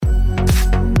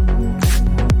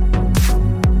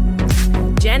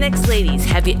Gen X ladies,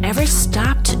 have you ever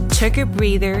stopped, took a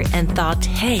breather, and thought,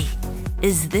 hey,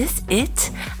 is this it?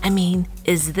 I mean,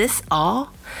 is this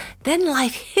all? Then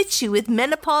life hits you with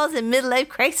menopause and midlife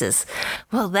crisis.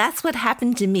 Well, that's what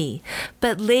happened to me.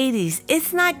 But ladies,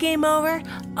 it's not game over.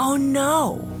 Oh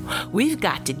no. We've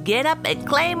got to get up and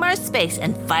claim our space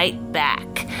and fight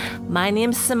back. My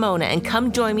name's Simona, and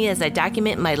come join me as I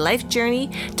document my life journey,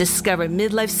 discover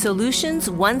midlife solutions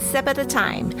one step at a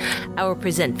time. I will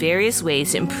present various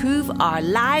ways to improve our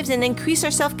lives and increase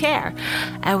our self-care.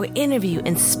 I will interview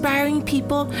inspiring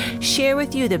people, share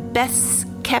with you the best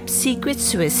kept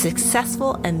secrets to a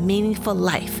successful and meaningful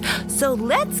life. So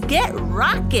let's get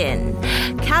rockin'.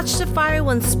 Couch to Fire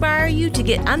will inspire you to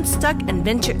get unstuck and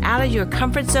venture out of your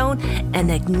comfort zone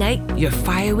and ignite your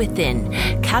fire within.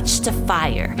 Couch to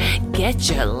Fire. Get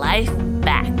your life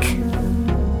back.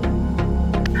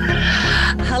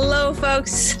 Hello,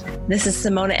 folks. This is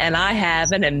Simona, and I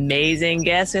have an amazing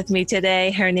guest with me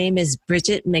today. Her name is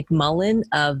Bridget McMullen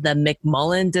of the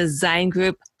McMullen Design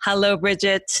Group. Hello,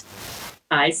 Bridget.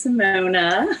 Hi,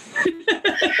 Simona.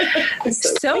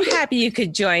 So happy you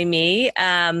could join me.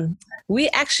 We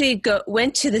actually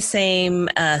went to the same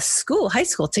high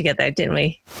school together, didn't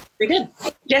we? We did.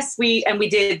 Yes, we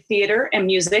did theater and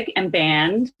music and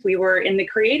band. We were in the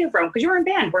creative room because you were in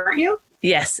band, weren't you?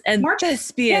 Yes, and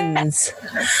thespians.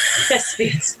 Yeah.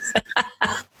 Thespians.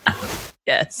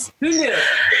 Yes. Who knew?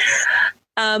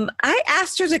 I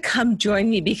asked her to come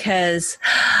join me because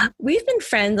we've been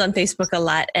friends on Facebook a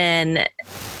lot, and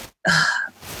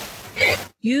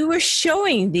you were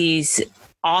showing these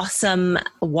awesome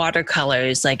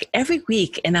watercolors like every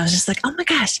week. And I was just like, oh my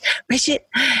gosh, Bridget,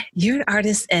 you're an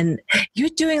artist and you're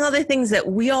doing all the things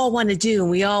that we all want to do and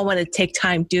we all want to take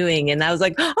time doing. And I was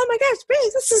like, oh my gosh,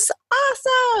 Bridget, this is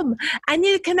awesome. I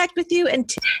need to connect with you and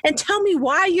tell me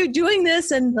why you're doing this.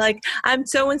 And like, I'm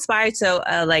so inspired. So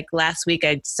like last week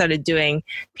I started doing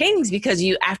paintings because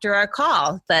you, after our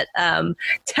call, but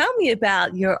tell me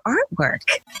about your artwork.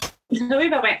 Tell me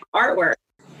about my artwork.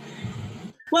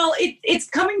 Well, it's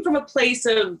coming from a place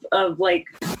of like,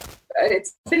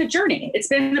 it's been a journey. It's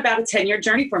been about a 10-year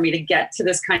journey for me to get to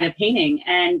this kind of painting,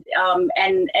 and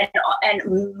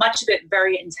much of it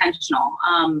very intentional.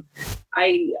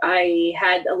 I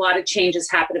had a lot of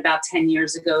changes happen about 10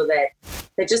 years ago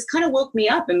that just kind of woke me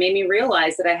up and made me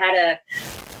realize that I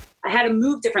had to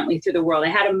move differently through the world. I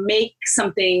had to make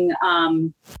something.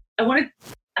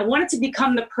 I wanted to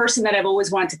become the person that I've always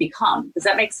wanted to become. Does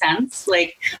that make sense?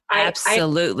 Like,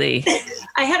 absolutely.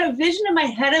 I had a vision in my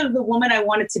head of the woman I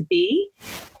wanted to be,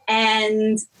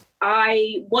 and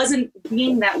I wasn't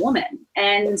being that woman.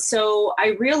 And so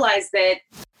I realized that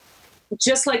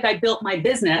just like I built my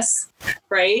business,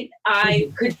 right,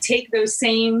 I could take those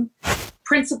same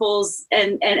principles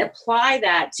and apply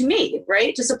that to me,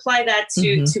 right? Just apply that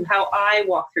to how I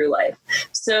walk through life.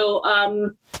 So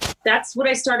that's what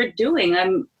I started doing.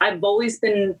 I've always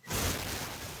been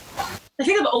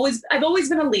been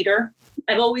a leader.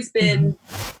 I've always been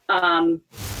kind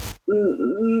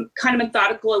of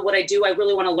methodical at what I do. I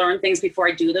really want to learn things before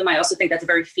I do them. I also think that's a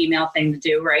very female thing to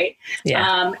do, right?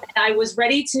 Yeah. I was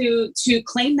ready to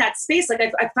claim that space. Like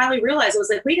I finally realized, I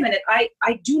was like, wait a minute,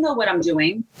 I do know what I'm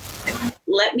doing.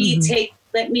 Let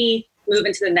me move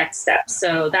into the next step.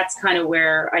 So that's kind of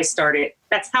where I started.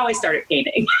 That's how I started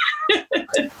painting.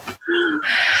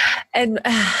 And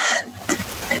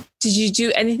did you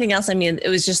do anything else? I mean, it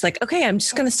was just like, okay, I'm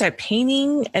just going to start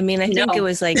painting. I mean, I think it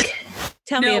was like,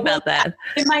 tell me about that.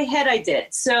 In my head, I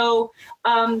did. So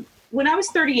when I was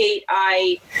 38,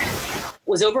 I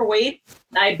was overweight.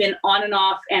 I'd been on and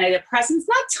off antidepressants,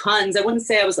 not tons. I wouldn't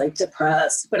say I was like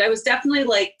depressed, but I was definitely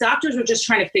like, doctors were just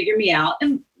trying to figure me out.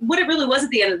 And what it really was at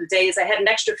the end of the day is I had an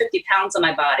extra 50 pounds on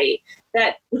my body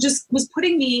that just was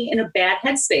putting me in a bad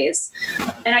headspace.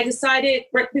 And I decided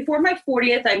right before my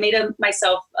 40th, I made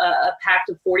myself a pact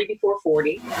of 40 before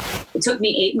 40. It took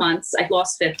me 8 months. I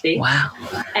lost 50. Wow.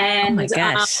 And oh my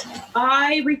gosh.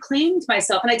 I reclaimed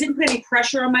myself, and I didn't put any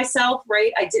pressure on myself,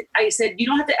 right? I said, you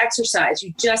don't have to exercise.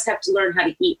 You just have to learn how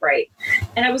to eat right.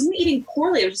 And I wasn't eating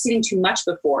poorly. I was just eating too much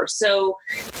before. So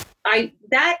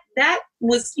that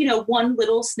was, one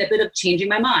little snippet of changing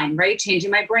my mind, right? Changing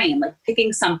my brain, like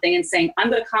picking something and saying, I'm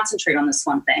going to concentrate on this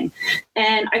one thing.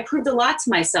 And I proved a lot to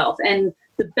myself. And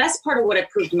the best part of what I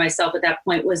proved to myself at that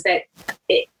point was that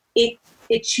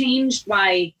it changed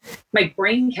my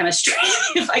brain chemistry.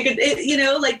 If I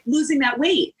could, like losing that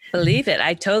weight. Believe it.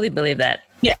 I totally believe that.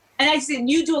 Yeah. And I said,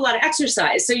 you do a lot of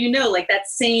exercise. So, like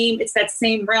it's that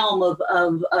same realm of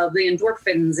the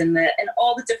endorphins and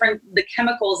all the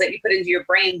chemicals that you put into your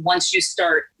brain once you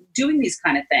start doing these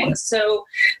kind of things. So,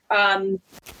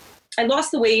 I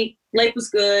lost the weight. Life was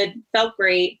good. Felt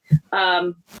great.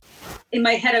 In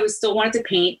my head, I was still wanted to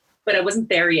paint, but I wasn't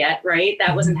there yet, right?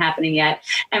 That wasn't happening yet.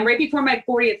 And right before my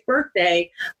 40th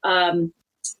birthday,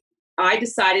 I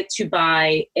decided to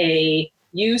buy a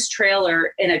used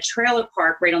trailer in a trailer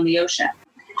park right on the ocean.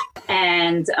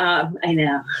 And I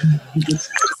know.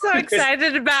 So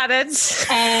excited about it.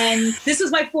 And this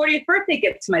was my 40th birthday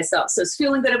gift to myself. So I was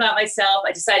feeling good about myself.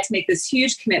 I decided to make this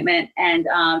huge commitment. And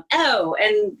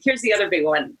and here's the other big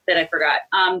one that I forgot.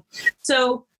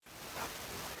 So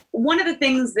one of the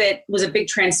things that was a big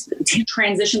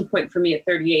transition point for me at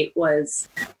 38 was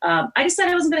I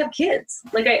decided I wasn't going to have kids.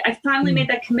 Like I finally made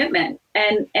that commitment.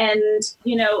 And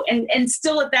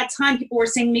still at that time, people were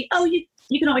saying to me, oh, you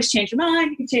can always change your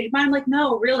mind. You can change your mind. I'm like,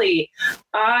 no, really,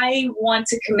 I want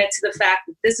to commit to the fact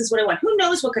that this is what I want. Who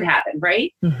knows what could happen,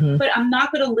 right? Mm-hmm. But I'm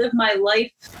not going to live my life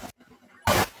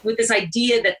with this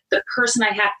idea that the person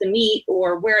I have to meet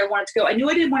or where I want it to go. I knew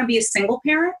I didn't want to be a single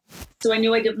parent. So I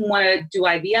knew I didn't want to do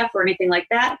IVF or anything like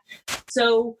that.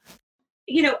 So,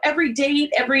 every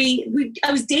date, I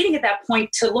was dating at that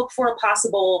point to look for a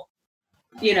possible,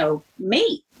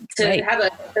 mate, to have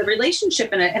a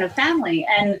relationship and a family.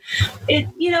 And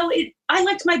I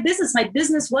liked my business. My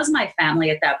business was my family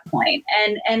at that point.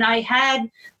 And I had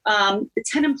 10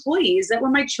 employees that were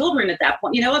my children at that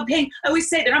point. I'm paying, I always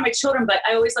say they're not my children, but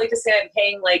I always like to say I'm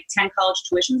paying like 10 college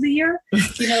tuitions a year,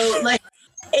 like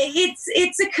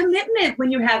it's a commitment when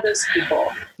you have those people.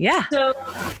 Yeah. So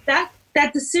that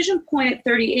decision point at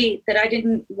 38 that I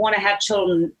didn't want to have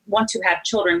children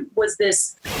was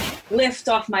this lift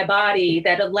off my body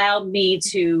that allowed me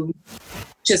to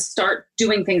just start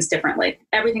doing things differently.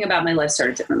 Everything about my life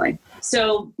started differently.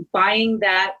 So buying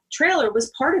that trailer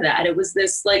was part of that. It was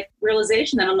this like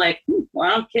realization that I'm like, well, I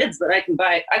don't have kids, but I can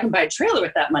buy a trailer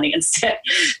with that money instead.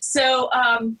 So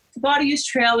bought a used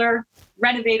trailer,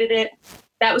 renovated it.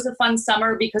 That was a fun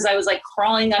summer because I was like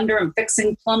crawling under and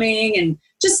fixing plumbing and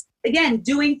just, again,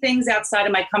 doing things outside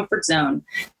of my comfort zone.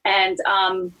 And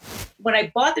when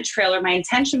I bought the trailer, my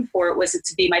intention for it was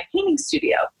to be my painting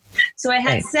studio. So I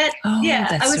had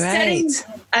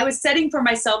I was setting for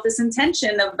myself this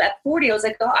intention of at 40, I was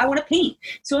like, oh, I want to paint.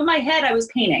 So in my head, I was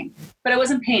painting, but I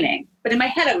wasn't painting. But in my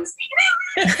head, I was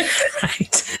painting.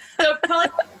 Right. So probably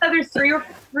another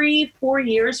 4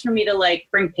 years for me to like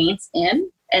bring paints in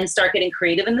and start getting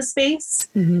creative in the space.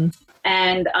 Mm-hmm.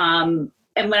 And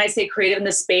when I say creative in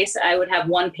the space, I would have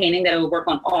one painting that I would work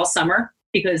on all summer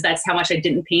because that's how much I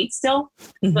didn't paint still.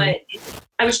 Mm-hmm. But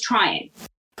I was trying.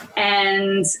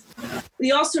 And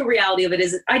the also reality of it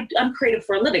is I'm creative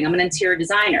for a living. I'm an interior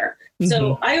designer. Mm-hmm.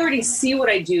 So I already see what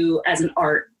I do as an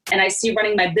art, and I see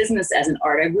running my business as an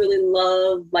art. I really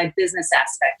love my business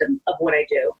aspect of what I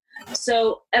do.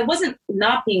 So I wasn't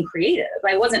not being creative.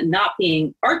 I wasn't not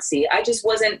being artsy. I just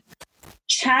wasn't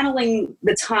channeling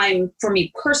the time for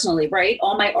me personally, right?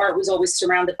 All my art was always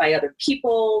surrounded by other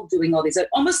people doing all these,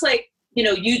 almost like,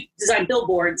 you design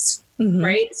billboards, mm-hmm.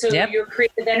 right? So your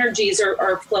creative energies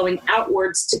are flowing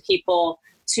outwards to people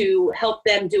to help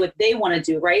them do what they want to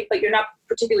do, right? But you're not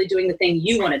particularly doing the thing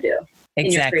you want to do.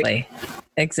 Exactly.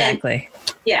 Exactly.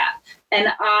 And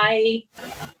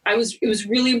it was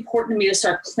really important to me to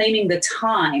start claiming the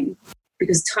time,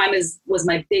 because time was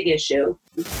my big issue,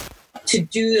 to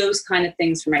do those kind of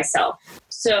things for myself.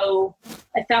 So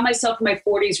I found myself in my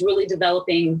 40s really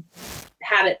developing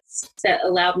habits that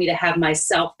allowed me to have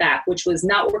myself back, which was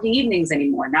not working evenings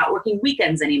anymore, not working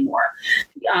weekends anymore,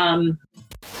 have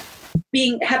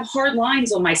hard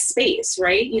lines on my space,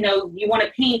 right? You want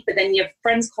to paint, but then you have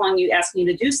friends calling you, asking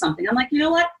you to do something. I'm like, you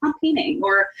know what? I'm painting.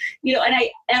 Or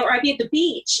I'd be at the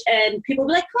beach and people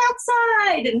would be like, come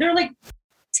outside. And they're like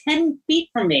 10 feet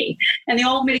from me and they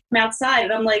all want me to come outside.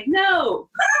 And I'm like, no,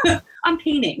 I'm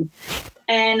painting.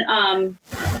 And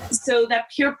so that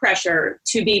peer pressure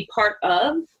to be part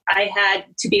of, I had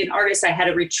to be an artist, I had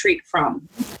to retreat from.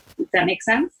 Does that make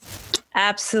sense?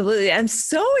 Absolutely. I'm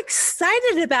so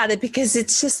excited about it because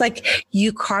it's just like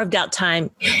you carved out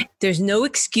time. There's no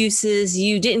excuses.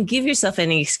 You didn't give yourself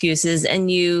any excuses,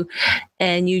 and you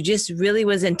just really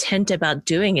was intent about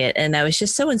doing it. And I was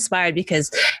just so inspired because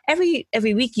every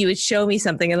week you would show me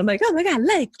something and I'm like, oh my God,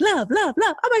 like love.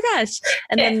 Oh my gosh.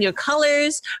 And then your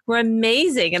colors were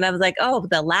amazing. And I was like, oh,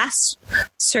 the last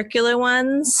circular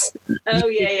ones. Oh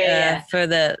yeah. For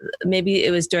maybe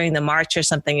it was during the March or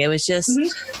something. It was just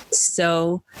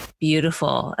so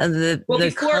beautiful. And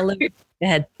the color. Go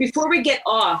ahead. Before we get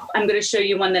off, I'm going to show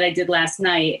you one that I did last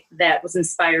night that was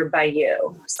inspired by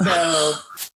you. So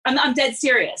I'm dead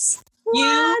serious.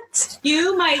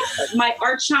 You, my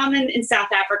art shaman in South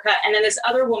Africa, and then this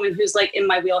other woman who's like in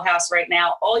my wheelhouse right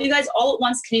now. All you guys all at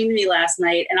once came to me last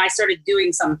night, and I started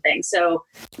doing something. So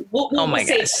we'll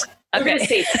save it. We're going to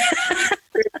save it.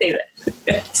 We're going to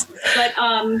save it. But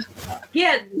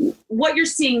yeah, what you're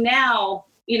seeing now,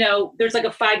 there's like a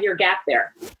 5-year gap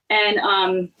there.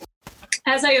 And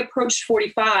as I approached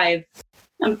 45,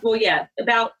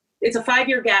 it's a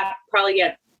 5-year gap probably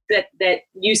yet that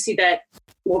you see that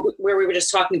where we were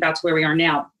just talking about to where we are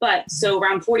now. But so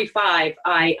around 45,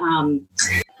 I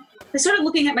started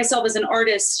looking at myself as an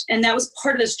artist, and that was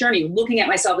part of this journey, looking at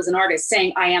myself as an artist,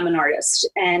 saying I am an artist,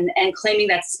 and claiming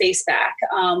that space back,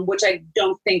 which I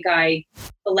don't think I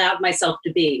allowed myself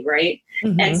to be, right?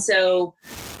 Mm-hmm. And so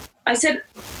I said,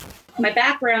 my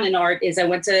background in art is I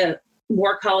went to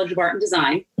Moore College of Art and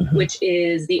Design, mm-hmm. which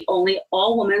is the only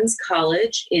all-women's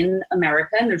college in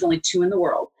America, and there's only 2 in the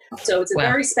world. So it's a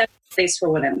very special place for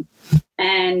women.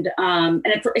 And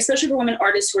especially for women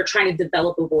artists who are trying to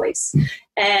develop a voice.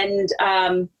 And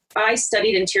I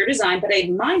studied interior design, but I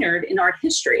minored in art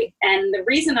history. And the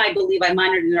reason I believe I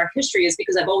minored in art history is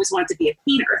because I've always wanted to be a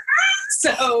painter.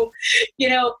 So,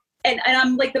 and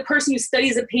I'm like the person who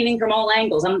studies a painting from all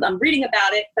angles. I'm reading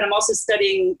about it, but I'm also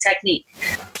studying technique.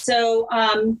 So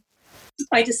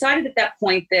I decided at that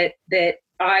point that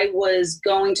I was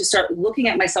going to start looking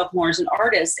at myself more as an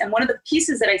artist. And one of the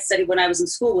pieces that I studied when I was in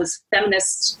school was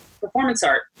feminist performance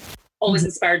art. Always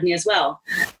inspired me as well.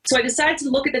 So I decided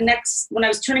to look at when I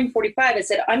was turning 45, I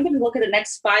said, I'm going to look at the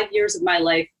next 5 years of my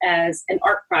life as an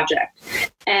art project.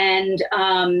 And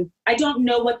I don't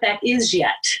know what that is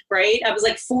yet, right? I was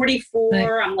like 44.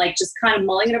 Right. I'm like just kind of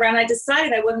mulling it around. I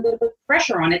decided I wasn't going to put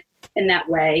pressure on it in that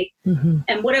way. Mm-hmm.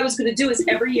 And what I was going to do is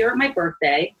every year at my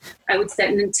birthday, I would set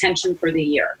an intention for the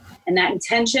year. And that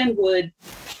intention would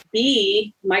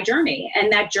be my journey.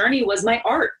 And that journey was my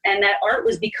art. And that art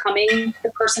was becoming the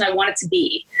person I wanted to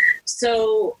be.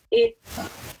 So I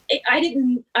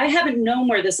haven't known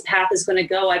where this path is going to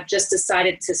go. I've just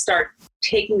decided to start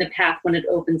taking the path when it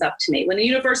opens up to me. When the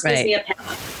universe gives me a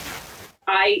path,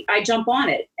 I jump on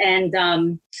it.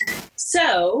 And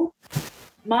so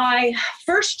my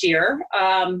first year,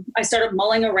 I started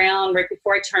mulling around right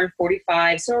before I turned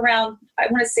 45. So around, I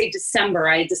want to say December,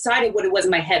 I decided what it was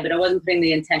in my head, but I wasn't putting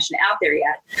the intention out there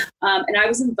yet. And I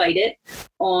was invited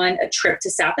on a trip to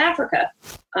South Africa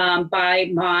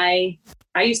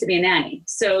I used to be a nanny.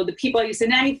 So the people I used to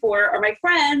nanny for are my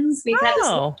friends. We've had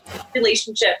this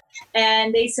relationship.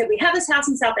 And they said, we have this house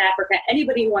in South Africa.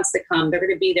 Anybody who wants to come, they're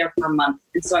going to be there for a month.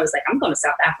 And so I was like, I'm going to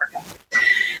South Africa.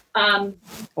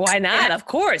 Why not? Of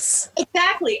course.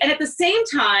 Exactly. And at the same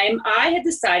time, I had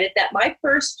decided that my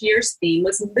first year's theme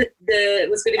was going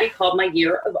to be called my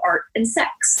year of art and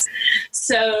sex.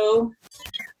 So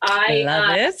I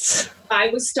love it. I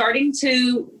was starting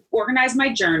to organize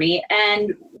my journey.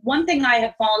 And one thing I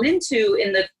had fallen into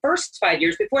in the first 5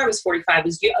 years before I was 45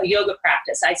 was a yoga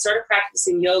practice. I started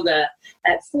practicing yoga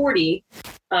at 40.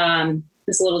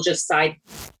 This little just side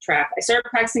track. I started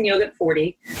practicing yoga at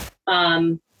 40.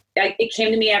 It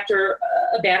came to me after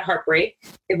a bad heartbreak.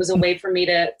 It was a way for me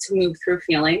to move through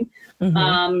feeling.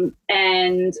 Mm-hmm.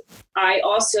 And I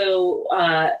also,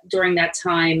 during that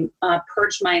time,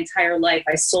 purged my entire life.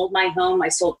 I sold my home. I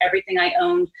sold everything I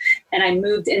owned. And I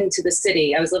moved into the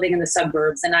city. I was living in the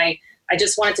suburbs. And I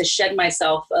just wanted to shed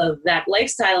myself of that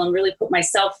lifestyle and really put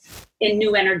myself in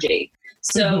new energy.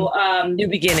 So new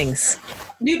beginnings.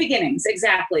 New beginnings,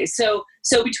 exactly. So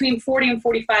between 40 and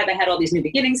 45, I had all these new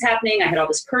beginnings happening. I had all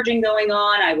this purging going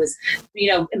on. I was,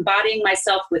 embodying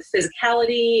myself with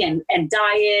physicality and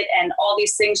diet and all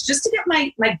these things just to get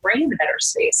my brain in a better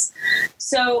space.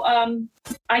 So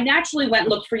I naturally went and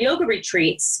looked for yoga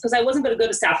retreats because I wasn't going to go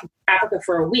to South Africa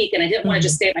for a week, and I didn't want to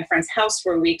just stay at my friend's house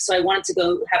for a week. So I wanted to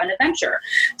go have an adventure.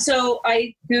 So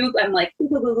I'm like,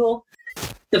 Google.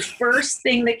 The first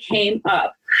thing that came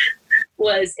up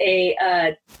was a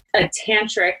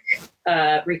tantric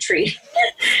retreat.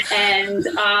 And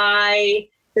it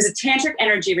was a tantric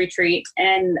energy retreat.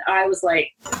 And I was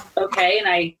like, okay. And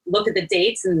I looked at the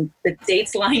dates, and the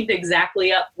dates lined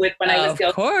exactly up with when I was going.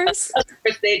 Of course.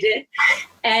 They did.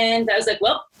 And I was like,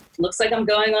 well, looks like I'm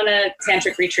going on a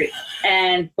tantric retreat,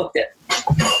 and booked it.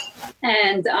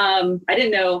 And I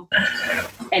didn't know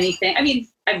anything. I mean,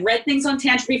 I've read things on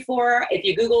Tantra before. If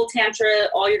you Google Tantra,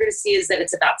 all you're going to see is that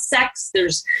it's about sex.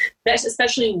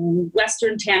 Especially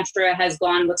Western Tantra has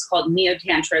gone what's called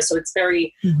Neo-Tantra. So it's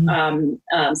very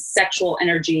sexual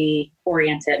energy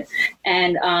oriented.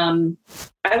 And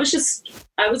I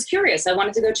was curious. I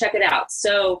wanted to go check it out.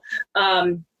 So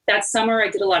that summer I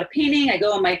did a lot of painting. I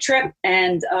go on my trip,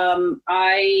 and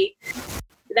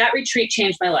that retreat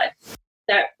changed my life.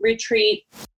 That retreat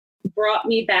brought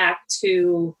me back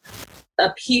to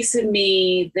a piece of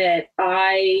me that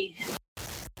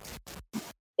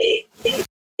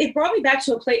it brought me back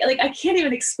to a place, like, I can't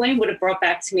even explain what it brought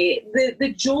back to me.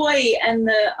 The joy and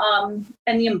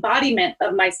the embodiment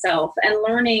of myself, and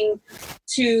learning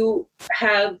to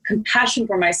have compassion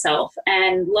for myself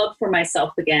and love for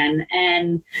myself again,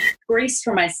 and grace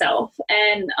for myself.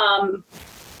 And,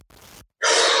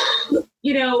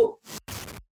 you know,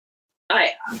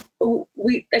 I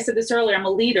said this earlier, I'm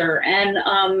a leader, and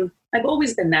I've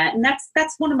always been that. And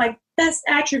that's one of my best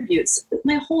attributes.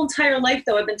 My whole entire life,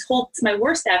 though, I've been told it's my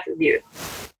worst attribute.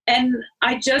 And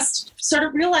I just started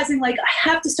realizing, like, I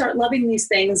have to start loving these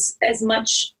things as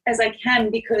much as I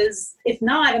can, because if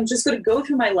not, I'm just going to go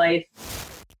through my life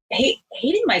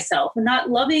hating myself and not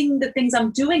loving the things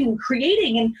I'm doing and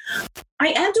creating. And I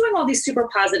am doing all these super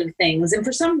positive things. And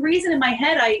for some reason in my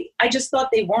head, I just thought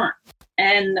they weren't.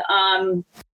 And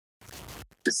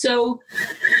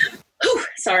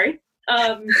sorry.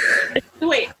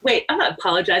 Wait, I'm not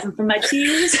apologizing for my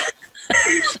tears.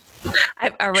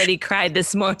 I've already cried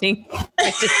this morning.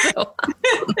 Well,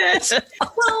 guess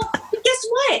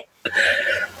what?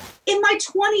 In my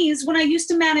 20s, when I used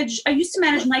to manage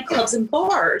nightclubs and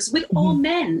bars with all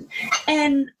men,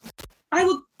 and I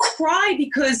would cry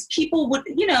because people would,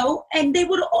 and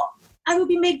I would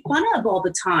be made fun of all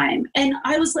the time. And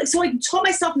I was like, so I taught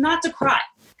myself not to cry.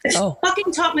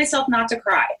 Fucking taught myself not to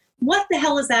cry. What the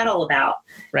hell is that all about?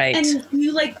 Right. And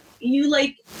you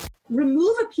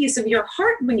remove a piece of your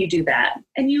heart when you do that,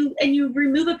 and you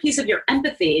remove a piece of your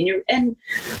empathy and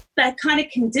that kind of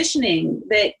conditioning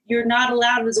that you're not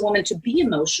allowed as a woman to be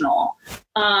emotional.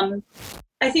 I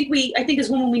think as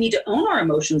women we need to own our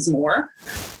emotions more,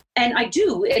 and I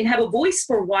do, and have a voice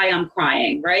for why I'm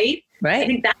crying. Right. I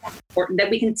think that's important, that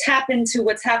we can tap into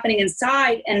what's happening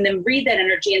inside and then read that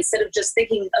energy instead of just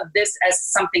thinking of this as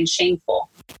something shameful.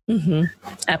 Mm-hmm.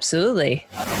 Absolutely.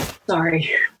 Sorry.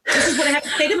 This is what I have to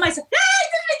say to myself. I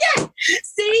did it again.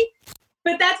 See?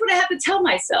 But that's what I have to tell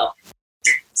myself.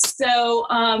 So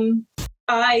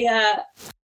I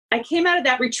came out of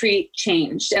that retreat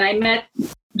changed, and I met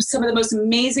some of the most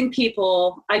amazing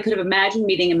people I could have imagined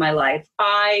meeting in my life.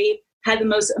 I had the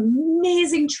most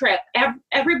amazing trip.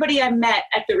 Everybody I met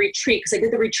at the retreat, because I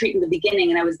did the retreat in the beginning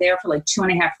and I was there for like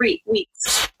 2.5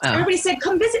 weeks. Everybody said,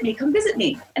 come visit me.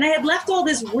 And I had left all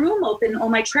this room open on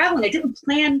my traveling. I didn't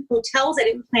plan hotels. I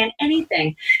didn't plan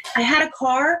anything. I had a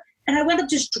car, and I went up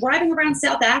just driving around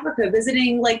South Africa,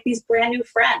 visiting like these brand new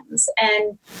friends.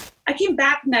 And I came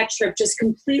back from that trip just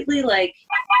completely like,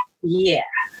 yeah,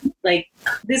 like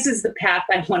this is the path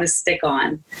I want to stick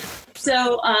on.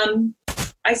 So,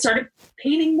 I started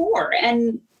painting more,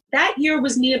 and that year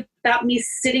was about me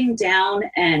sitting down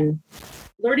and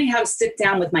learning how to sit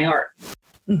down with my art.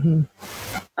 Mm-hmm.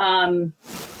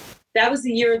 That was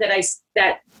the year that I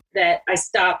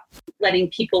stopped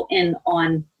letting people in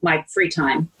on my free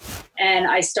time, and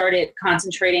I started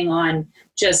concentrating on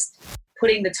just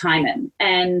putting the time in,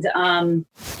 and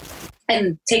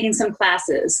taking some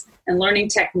classes and learning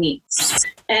techniques.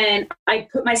 And I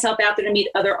put myself out there to meet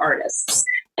other artists.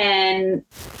 And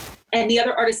the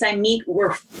other artists I meet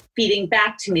were feeding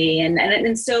back to me,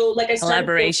 and so like I started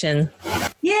collaboration.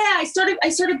 I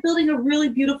started building a really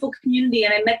beautiful community,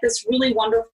 and I met this really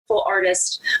wonderful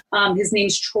artist. His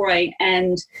name's Troy,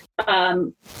 and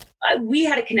we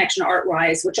had a connection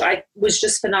art-wise, which was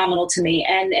just phenomenal to me,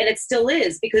 and it still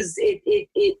is, because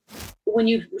it when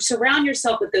you surround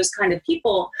yourself with those kind of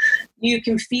people, you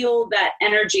can feel that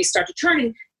energy start to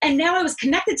turn. And now I was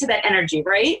connected to that energy,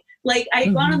 right? Like I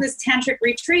had gone on this tantric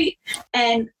retreat,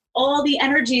 and all the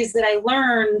energies that I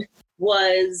learned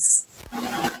was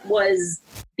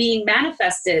being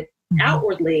manifested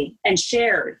outwardly and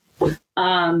shared.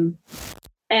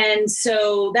 And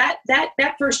so that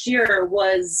first year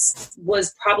was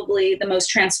probably the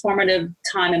most transformative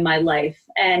time in my life.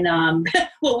 And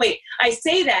well, wait, I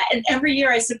say that, and every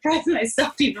year I surprise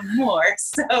myself even more.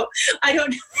 So I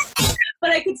don't know, but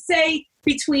I could say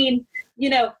between,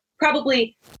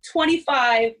 probably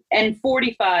 25 and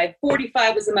 45.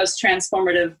 45 was the most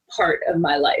transformative part of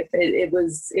my life. It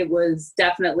was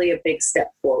definitely a big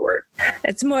step forward.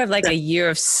 It's more of like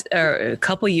a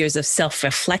couple years of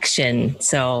self-reflection.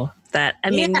 So that,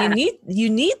 you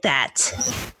need that.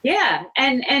 Yeah.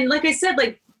 And like I said,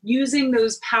 like using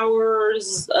those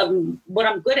powers of what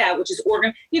I'm good at, which is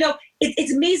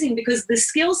it's amazing, because the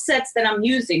skill sets that I'm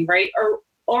using, right, are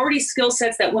already skill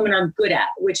sets that women are good at,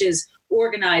 which is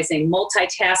organizing,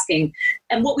 multitasking.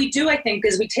 And what we do, I think,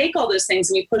 is we take all those things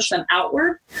and we push them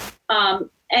outward.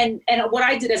 and what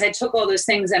I did is I took all those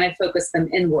things and I focused them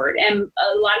inward. And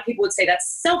a lot of people would say that's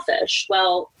selfish.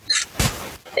 Well,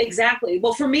 exactly.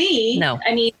 Well, for me, No.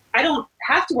 I mean, I don't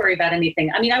have to worry about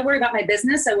anything. I mean, I worry about my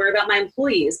business, I worry about my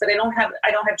employees, but I don't have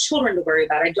children to worry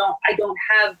about. I don't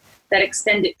have that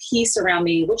extended piece around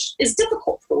me, which is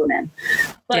difficult for women.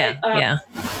 But,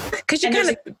 because you're kind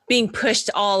of being pushed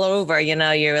all over,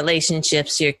 your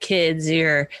relationships, your kids,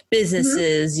 your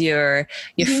businesses, your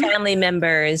family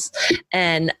members.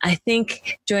 And I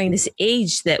think during this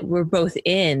age that we're both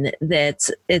in, that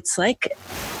it's like,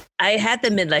 I had the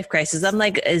midlife crisis. I'm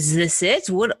like, is this it?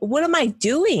 What am I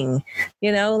doing?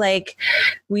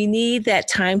 We need that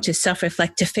time to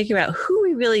self-reflect, to figure out who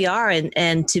we really are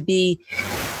and to be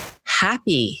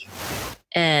happy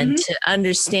and to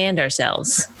understand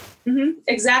ourselves.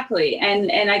 Exactly.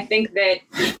 And I think that,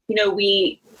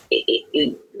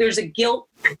 there's a guilt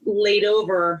laid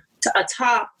over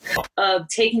atop of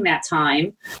taking that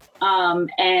time.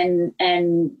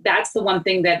 And that's the one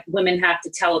thing that women have to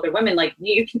tell other women. Like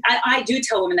I do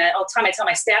tell women that all the time. I tell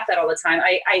my staff that all the time.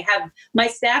 I have my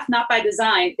staff, not by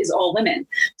design, is all women.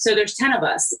 So there's 10 of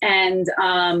us. And,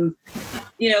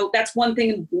 that's one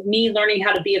thing, me learning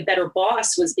how to be a better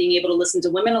boss was being able to listen to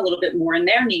women a little bit more and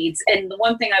their needs. And the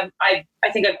one thing I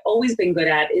think I've always been good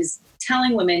at is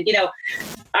telling women,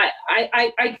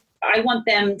 I want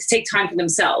them to take time for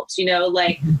themselves. I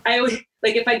always,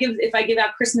 if I give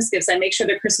out Christmas gifts, I make sure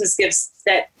they're Christmas gifts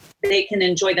that they can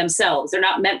enjoy themselves. They're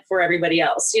not meant for everybody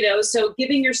else, so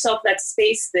giving yourself that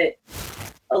space that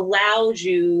allows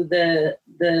you the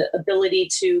ability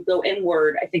to go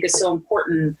inward, I think is so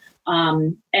important.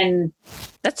 And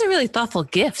that's a really thoughtful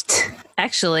gift,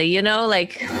 actually, I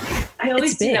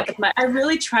always do that I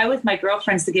really try with my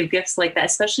girlfriends to give gifts like that,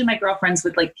 especially my girlfriends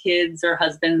with like kids or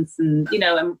husbands and,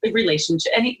 and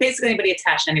relationship, basically anybody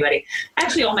attached to anybody,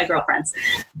 actually all my girlfriends.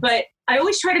 But I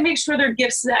always try to make sure they're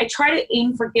gifts. I try to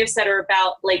aim for gifts that are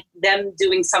about like them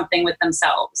doing something with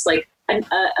themselves, like a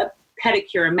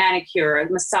pedicure, a manicure, a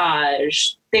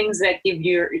massage, things that give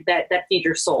that feed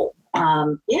your soul.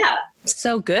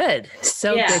 So good.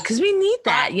 Good. Cause we need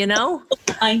that,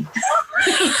 I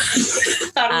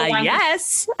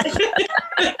yes.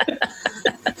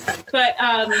 But,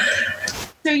 I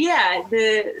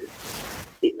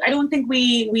don't think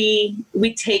we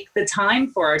take the time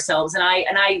for ourselves. And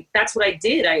I that's what I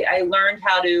did. I learned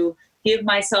how to give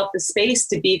myself the space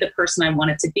to be the person I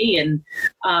wanted to be. And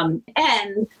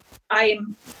I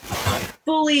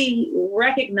fully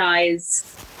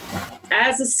recognize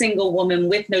as a single woman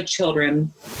with no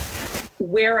children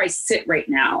where I sit right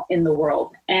now in the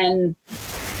world. And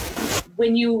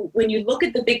when you look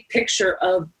at the big picture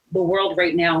of the world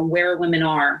right now and where women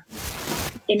are,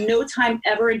 in no time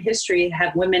ever in history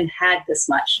have women had this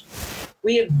much.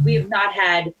 We have not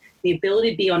had the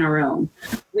ability to be on our own.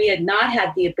 We had not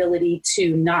had the ability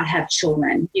to not have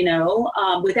children,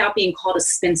 without being called a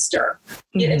spinster.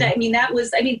 I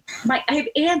have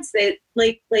aunts that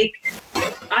like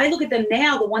I look at them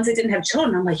now, the ones that didn't have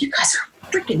children, I'm like, you guys are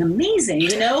freaking amazing,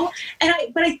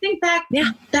 but I think back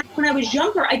when I was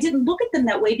younger, I didn't look at them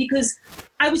that way because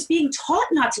I was being taught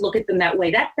not to look at them that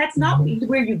way. That's not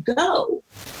where you go.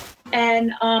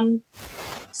 And,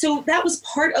 so that was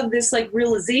part of this like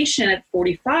realization at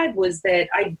 45 was that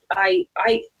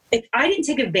if I didn't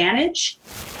take advantage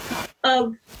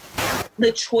of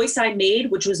the choice I made,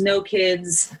 which was no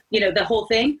kids, the whole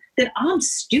thing, then I'm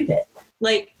stupid.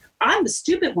 Like I'm the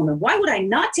stupid woman. Why would I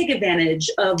not take advantage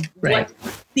of what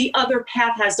the other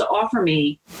path has to offer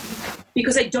me?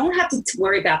 Because I don't have to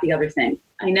worry about the other thing.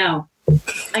 I know.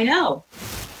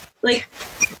 Like,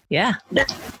 yeah.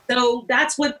 So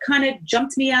that's what kind of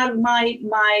jumped me out of my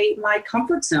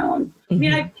comfort zone. Mm-hmm. I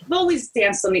mean, I've always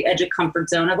danced on the edge of comfort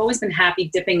zone. I've always been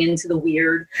happy dipping into the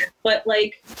weird. But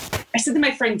like, I said to my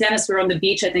friend Dennis, we were on the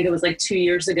beach, I think it was like 2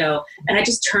 years ago. And I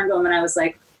just turned to him and I was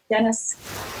like, Dennis,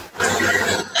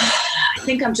 I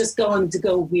think I'm just going to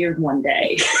go weird one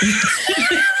day.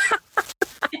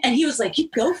 And he was like, you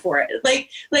go for it.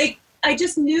 Like I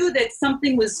just knew that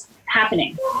something was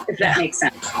happening, if that makes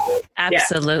sense.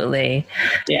 Absolutely.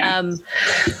 Yeah.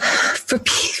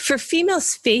 For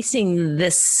females facing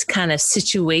this kind of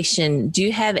situation, do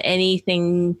you have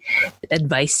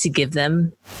advice to give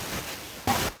them?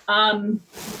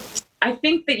 I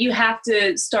think that you have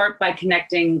to start by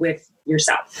connecting with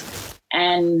yourself.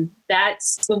 And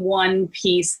that's the one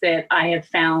piece that I have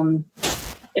found.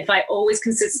 If I always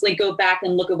consistently go back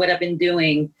and look at what I've been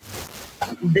doing,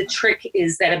 the trick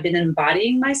is that I've been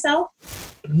embodying myself.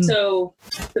 Mm-hmm. So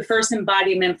the first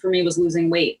embodiment for me was losing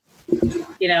weight,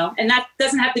 and that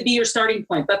doesn't have to be your starting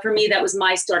point. But for me, that was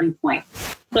my starting point.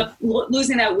 But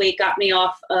losing that weight got me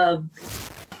off of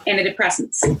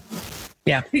antidepressants.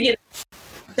 Yeah.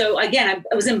 So again,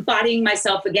 I was embodying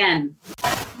myself again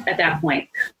at that point.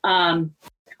 I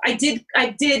did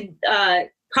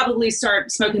probably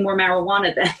start smoking more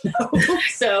marijuana then.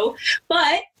 So,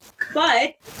 but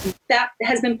that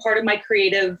has been part of my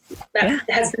creative.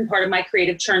 Has been part of my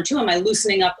creative churn too. And my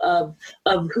loosening up of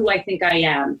who I think I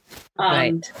am.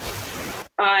 Right.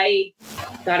 I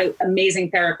got an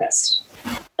amazing therapist.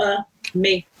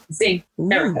 Amazing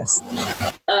therapist.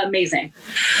 Amazing.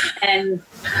 And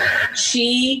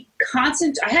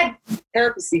I had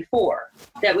therapists before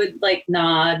that would like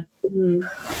nod,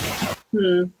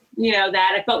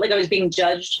 that I felt like I was being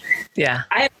judged. Yeah.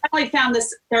 I finally found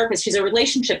this therapist. She's a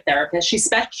relationship therapist. She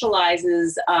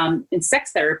specializes in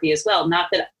sex therapy as well. Not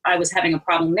that I was having a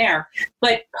problem there,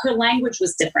 but her language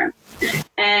was different.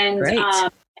 And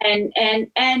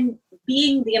and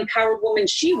being the empowered woman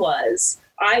she was,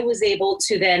 I was able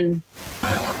to then,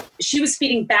 she was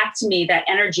feeding back to me that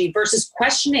energy versus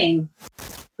questioning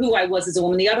who I was as a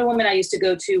woman. The other woman I used to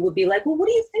go to would be like, well, what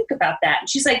do you think about that? And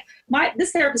she's like,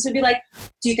 this therapist would be like,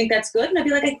 do you think that's good? And I'd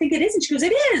be like, I think it is. And she goes,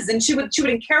 it is. And she would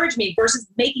encourage me versus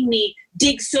making me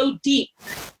dig so deep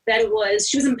that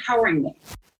she was empowering me.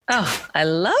 Oh, I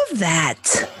love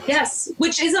that. Yes.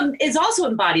 Which is also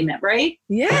embodiment, right?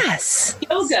 Yes.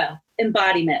 Yoga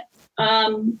embodiment.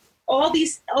 All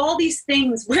these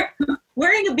things.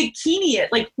 Wearing a bikini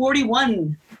at like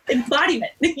 41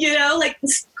 embodiment, like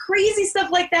crazy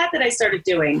stuff like that I started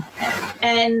doing.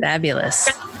 And fabulous.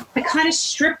 I kind of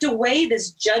stripped away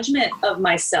this judgment of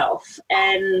myself,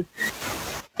 and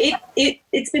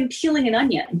it's been peeling an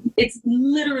onion. It's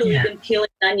literally been peeling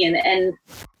an onion. And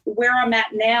where I'm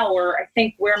at now, or I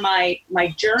think where my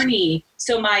journey,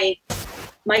 so my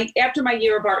after my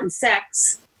year of art and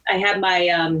sex, I had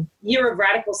my year of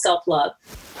radical self-love.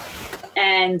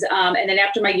 And then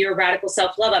after my year of radical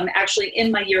self-love, I'm actually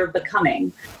in my year of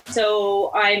becoming.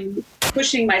 So I'm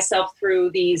pushing myself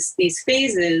through these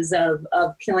phases of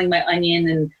peeling my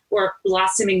onion or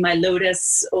blossoming my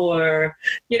lotus, or,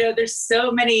 there's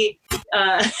so many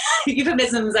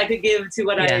euphemisms I could give to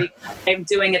what I'm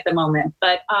doing at the moment.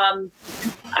 But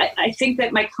I think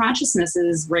that my consciousness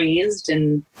is raised,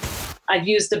 and I've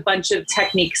used a bunch of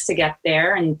techniques to get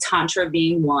there, and Tantra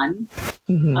being one.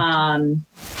 Mm-hmm.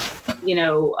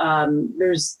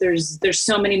 There's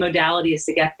so many modalities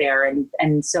to get there.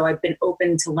 And so I've been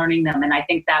open to learning them. And I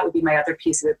think that would be my other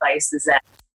piece of advice, is that,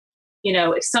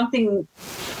 if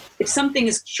something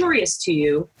is curious to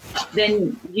you,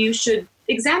 then you should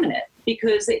examine it.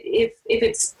 Because if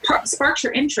it sparks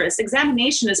your interest,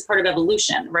 examination is part of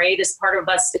evolution, right? It's part of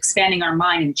us expanding our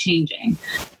mind and changing.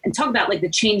 And talk about like the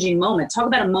changing moment. Talk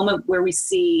about a moment where we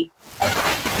see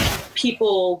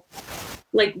people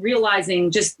like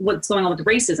realizing just what's going on with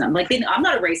racism. Like, I'm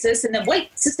not a racist. And then wait,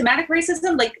 systematic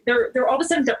racism? Like they're all of a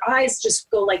sudden their eyes just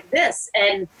go like this.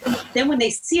 And then when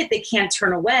they see it, they can't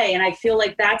turn away. And I feel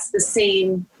like that's the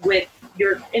same with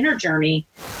your inner journey.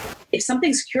 If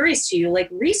something's curious to you, like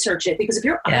research it, because if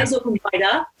your eyes open wide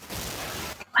up,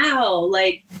 wow,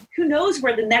 like who knows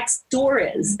where the next door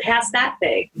is past that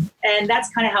thing. And that's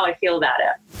kind of how I feel about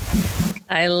it.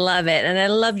 I love it. And I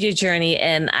love your journey.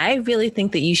 And I really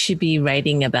think that you should be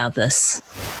writing about this.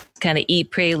 Kind of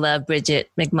Eat, Pray, Love, Bridget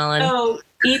McMullen. Oh,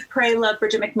 Eat, Pray, Love,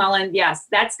 Bridget McMullen. Yes,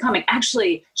 that's coming.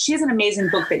 Actually, she has an amazing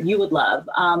book that you would love.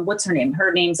 What's her name?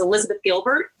 Her name's Elizabeth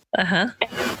Gilbert. Uh-huh.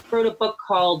 Wrote a book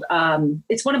called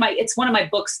it's one of my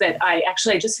books that I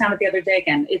just found it the other day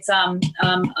again. It's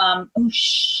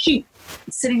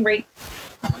it's sitting right,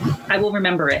 I will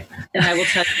remember it and I will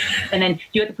tell you, and then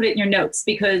you have to put it in your notes,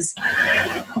 because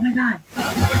oh my God,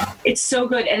 it's so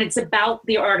good. And it's about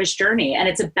the artist journey, and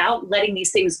it's about letting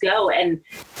these things go. And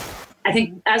I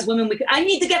think as women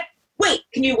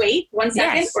can you wait 1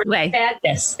 second? Yes, or wait. Bad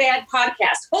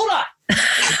podcast. Hold on.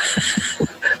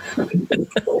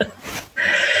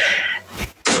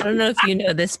 I don't know if you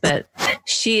know this, but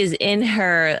she is in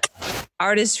her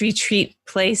artist retreat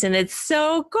place, and it's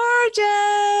so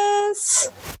gorgeous.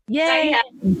 Yay.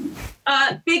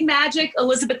 Big Magic,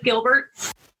 Elizabeth Gilbert.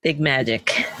 Big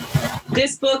Magic.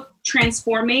 This book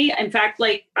transformed me. In fact,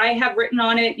 like I have written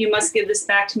on it, you must give this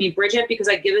back to me, Bridget, because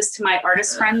I give this to my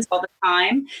artist friends all the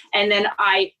time. And then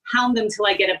I hound them till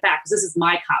I get it back, because this is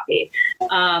my copy.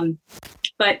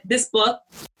 But this book,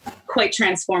 quite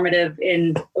transformative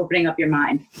in opening up your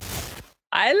mind.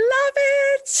 I love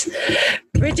it.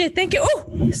 Bridget, thank you.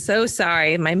 Oh, so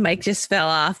sorry. My mic just fell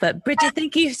off. But Bridget,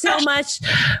 thank you so much.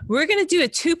 We're going to do a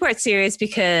 2-part series,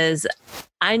 because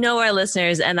I know our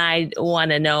listeners and I want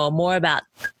to know more about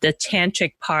the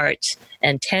tantric part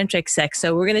and tantric sex.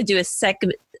 So we're going to do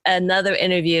another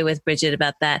interview with Bridget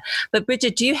about that. But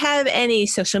Bridget, do you have any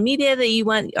social media that you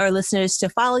want our listeners to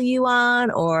follow you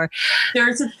on? Or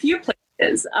there's a few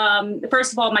places.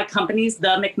 First of all, my company's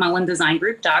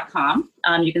themcmullanddesigngroup.com.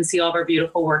 You can see all of our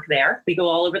beautiful work there. We go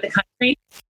all over the country.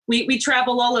 We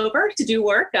travel all over to do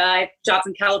work. I have jobs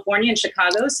in California and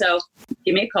Chicago, so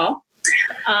give me a call.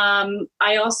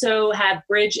 I also have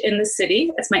Bridge in the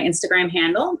City. That's my Instagram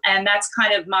handle. And that's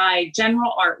kind of my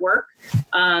general artwork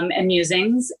and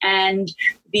musings. And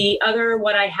the other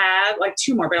one I have, like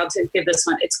two more, but I'll give this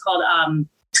one. It's called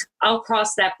I'll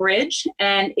Cross That Bridge.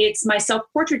 And it's my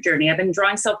self-portrait journey. I've been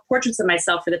drawing self-portraits of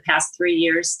myself for the past 3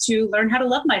 years to learn how to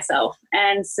love myself.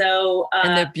 And so...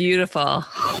 and they're beautiful.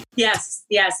 Yes.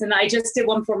 And I just did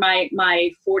one for my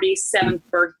 47th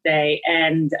birthday.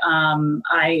 And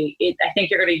I think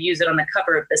you're going to use it on the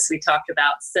cover of this we talked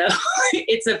about. So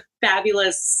it's a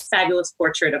fabulous, fabulous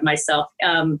portrait of myself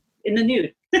in the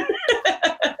nude.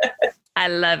 I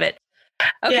love it.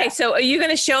 Okay, so are you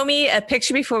going to show me a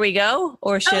picture before we go,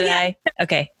 or should I?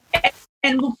 Okay.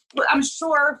 And I'm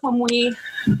sure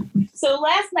so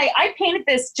last night I painted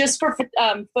this just for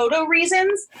photo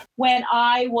reasons when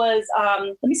I was,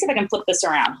 let me see if I can flip this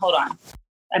around. Hold on.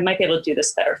 I might be able to do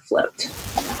this better flipped.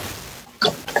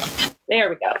 There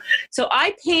we go. So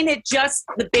I painted just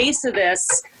the base of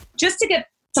this just to get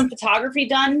some photography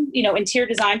done, interior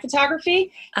design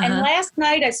photography. Uh-huh. And last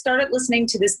night I started listening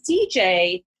to this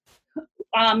DJ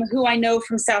who I know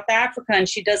from South Africa, and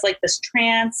she does like this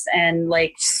trance and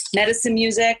like medicine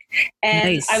music.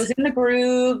 And nice. I was in the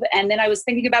groove, and then I was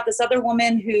thinking about this other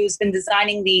woman who's been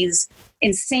designing these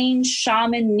insane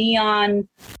shaman neon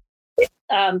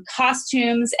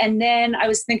costumes. And then I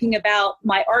was thinking about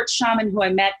my art shaman who I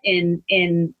met in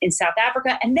South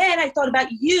Africa. And then I thought about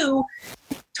you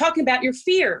talking about your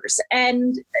fears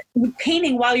and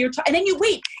painting while you're and then you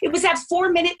wait. It was that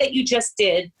 4-minute that you just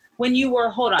did. When you were,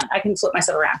 hold on, I can flip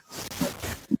myself around.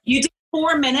 You did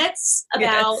 4 minutes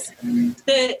about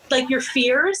your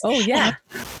fears. Oh yeah.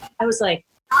 I was like,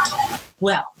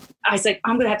 well, I was like,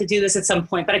 I'm going to have to do this at some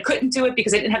point, but I couldn't do it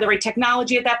because I didn't have the right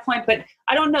technology at that point. But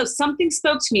I don't know, something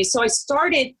spoke to me. So I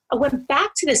went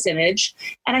back to this image,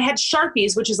 and I had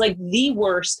Sharpies, which is like the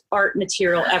worst art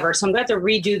material ever. So I'm going to have to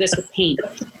redo this with paint.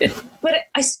 But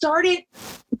I started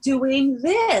doing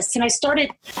this, and I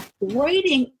started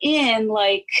writing in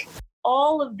like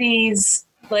all of these,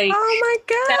 like, oh my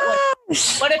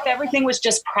gosh, what if everything was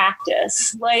just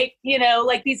practice? Like,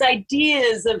 like these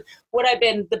ideas of what I've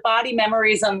been, the body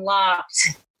memories unlocked,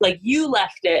 like you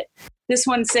left it. This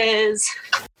one says,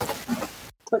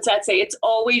 what's that say? It's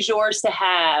always yours to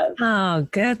have. Oh,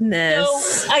 goodness.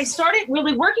 So I started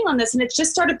really working on this, and it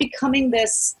just started becoming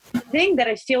this thing that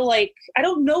I feel like, I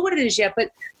don't know what it is yet,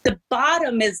 but the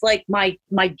bottom is like my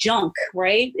junk,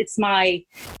 right? It's my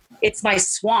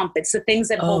swamp. It's the things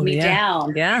that hold me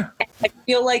down. Yeah. And I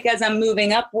feel like as I'm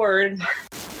moving upward,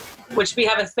 which we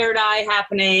have a third eye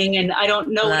happening, and I don't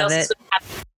know what else is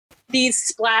happening.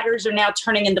 These splatters are now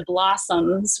turning into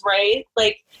blossoms, right?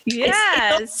 Like,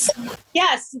 yes,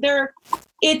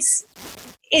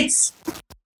 it's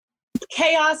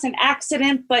chaos and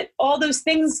accident, but all those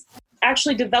things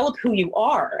actually develop who you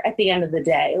are at the end of the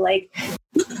day. Like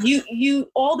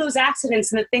you all those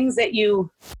accidents and the things that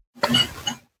you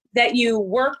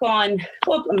work on.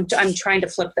 Oh, I'm trying to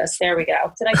flip this. There we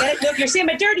go. Did I get it? Look, you're seeing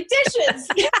my dirty dishes.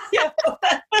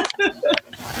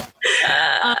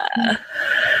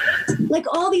 Like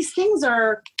all these things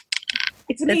are,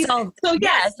 it's amazing.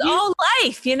 It's all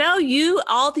life,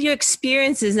 all your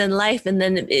experiences in life, and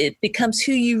then it becomes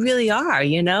who you really are,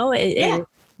 you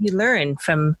learn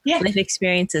from life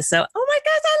experiences. So, oh my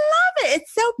gosh, I love it.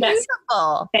 It's so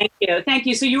beautiful. Thank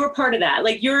you. So you were part of that.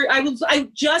 Like I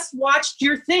just watched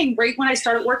your thing right when I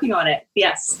started working on it.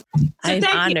 Yes. So I'm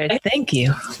honored. Thank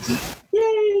you.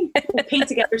 Yay. We'll paint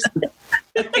together someday.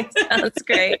 Okay, sounds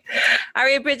great. All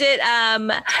right, Bridget,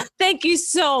 thank you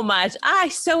so much. I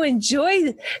so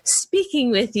enjoyed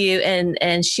speaking with you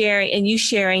and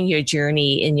sharing your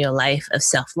journey in your life of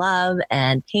self-love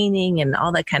and painting and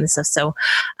all that kind of stuff. So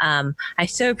I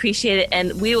so appreciate it.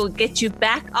 And we will get you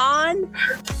back on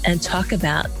and talk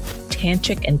about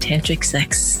tantric and tantric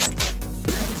sex.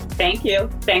 Thank you.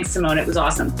 Thanks, Simone. It was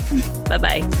awesome.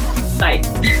 Bye-bye. Bye.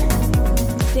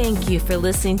 Thank you for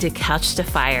listening to Couch to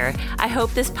Fire. I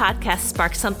hope this podcast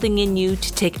sparks something in you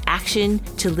to take action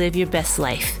to live your best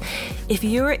life. If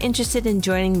you're interested in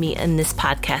joining me in this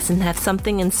podcast and have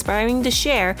something inspiring to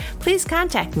share, please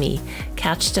contact me.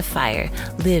 Couch to Fire.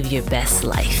 Live your best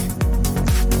life.